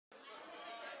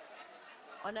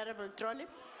Honorable Trolley.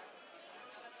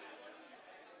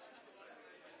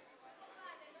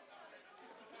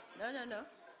 No.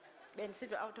 Then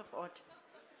sit out of order.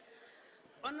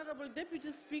 Honorable Deputy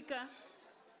Speaker,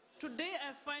 today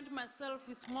I find myself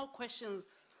with more questions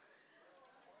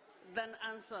than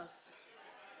answers.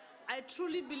 I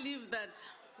truly believe that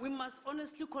we must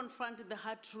honestly confront the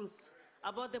hard truth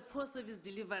about the poor service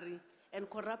delivery and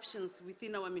corruptions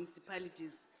within our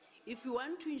municipalities if we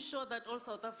want to ensure that all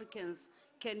South Africans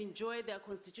can enjoy their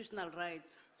constitutional rights.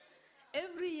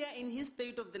 Every year in his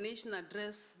State of the Nation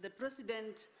address, the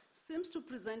President seems to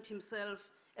present himself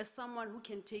as someone who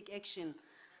can take action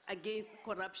against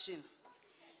corruption.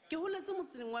 Ke holetse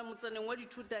motsaneng wa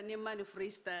dithutane mane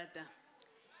Freistata.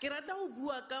 Ke rata ho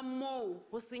bua ka moo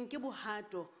ho seng ke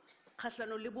bohato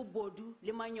kgahlano le bobodu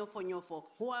le manyofonyofo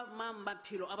ho a mang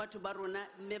maphelo a batho ba rona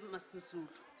mme Masisulu.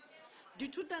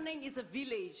 Dithutane is a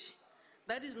village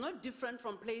that is not different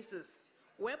from places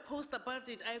where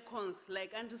post-apartheid icons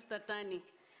like Andrew Statani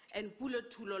and Pulo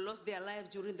Tulo lost their lives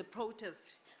during the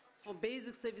protest for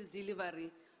basic service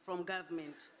delivery from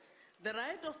government. The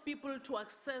right of people to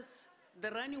access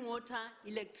the running water,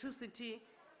 electricity,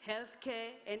 healthcare,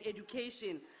 and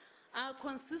education are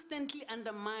consistently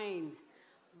undermined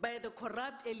by the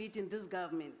corrupt elite in this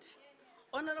government.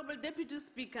 Honorable Deputy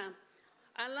Speaker,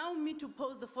 allow me to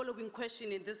pose the following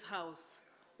question in this House.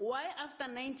 Why,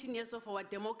 after 19 years of our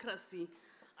democracy,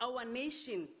 our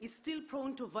nation is still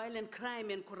prone to violent crime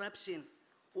and corruption?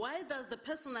 Why does the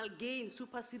personal gain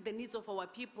supersede the needs of our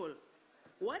people?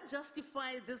 What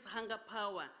justifies this hunger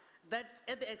power that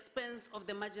at the expense of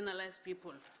the marginalized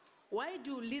people? Why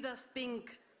do leaders think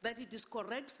that it is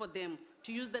correct for them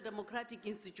to use the democratic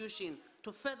institution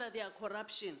to further their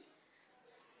corruption?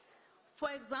 For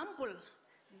example,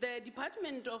 the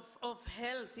Department of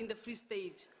Health in the Free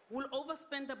State will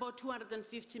overspend about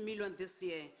 250 million this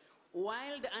year,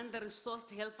 while the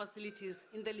under-resourced health facilities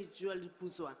in the Lijual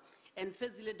and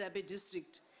Fezile Dabe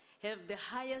district have the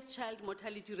highest child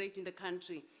mortality rate in the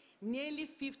country, nearly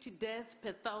 50 deaths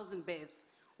per 1,000 births.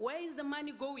 Where is the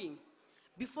money going?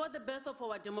 Before the birth of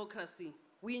our democracy,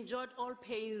 we enjoyed all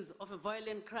pains of a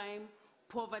violent crime,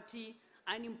 poverty,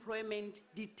 unemployment,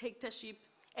 dictatorship,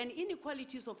 and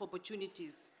inequalities of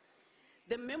opportunities.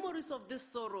 The memories of this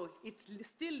sorrow, it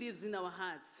still lives in our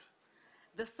hearts.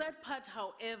 The sad part,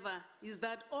 however, is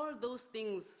that all those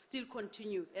things still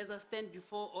continue as I stand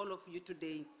before all of you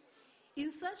today.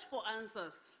 In search for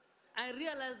answers, I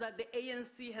realize that the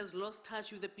ANC has lost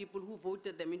touch with the people who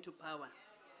voted them into power.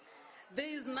 There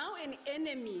is now an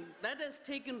enemy that has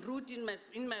taken root in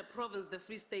my province, the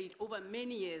Free State, over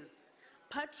many years.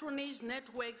 Patronage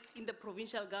networks in the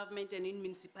provincial government and in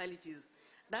municipalities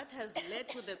that has led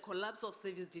to the collapse of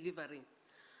service delivery.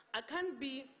 It can't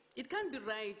be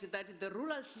right that the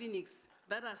rural clinics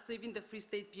that are saving the Free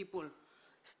State people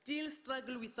still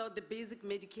struggle without the basic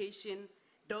medication,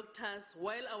 doctors,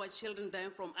 while our children die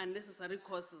from unnecessary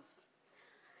causes.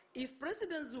 If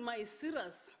President Zuma is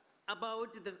serious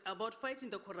about fighting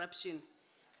the corruption,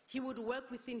 he would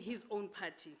work within his own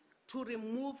party to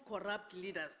remove corrupt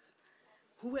leaders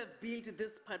who have built these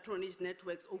patronage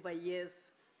networks over years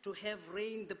to have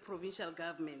reigned the provincial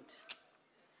government.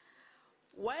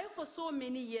 Why for so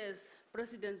many years,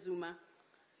 President Zuma,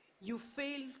 you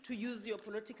failed to use your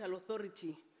political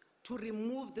authority to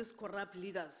remove these corrupt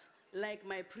leaders, like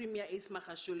my Premier Ace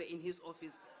Magashule in his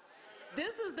office?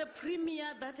 This is the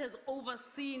Premier that has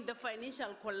overseen the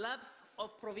financial collapse of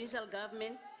provincial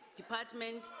government,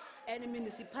 department, and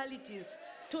municipalities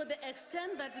to the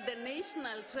extent that the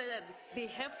national treasury, they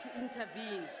have to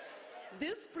intervene.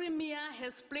 This Premier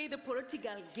has played the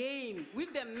political game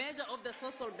with the measure of the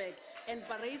Sasolburg and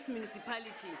Parys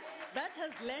municipality that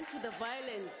has led to the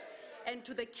violence and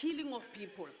to the killing of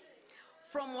people.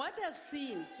 From what I've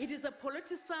seen, it is a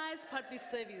politicized public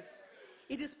service.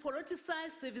 It is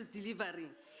politicized service delivery,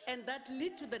 and that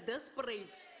lead to the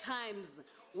desperate times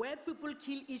where people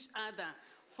kill each other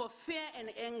for fear and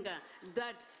anger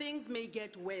that things may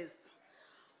get worse.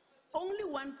 Only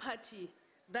one party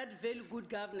that value good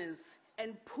governance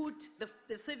and put the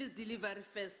service delivery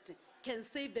first can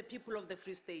save the people of the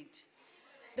Free State.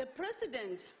 The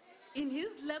President, in his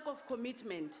lack of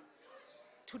commitment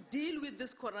to deal with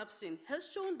this corruption, has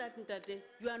shown that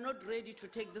you are not ready to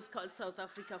take this South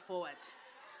Africa forward.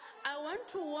 I want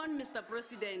to warn Mr.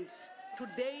 President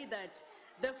today that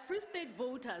the Free State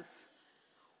voters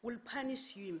will punish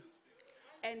him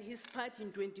and his party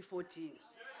in 2014.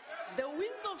 The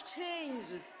winds of change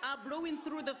are blowing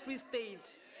through the Free State,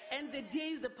 and the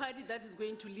DA is the party that is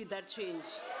going to lead that change.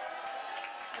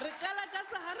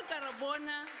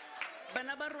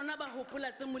 Bana ba rona ba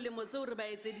hopola tse molemo tseo re ba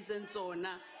etseditseng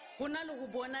tsona Go na le go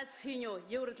bona tshenyo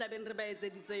yeo re tla beng re ba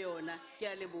etseditse yona. Ke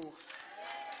a leboga.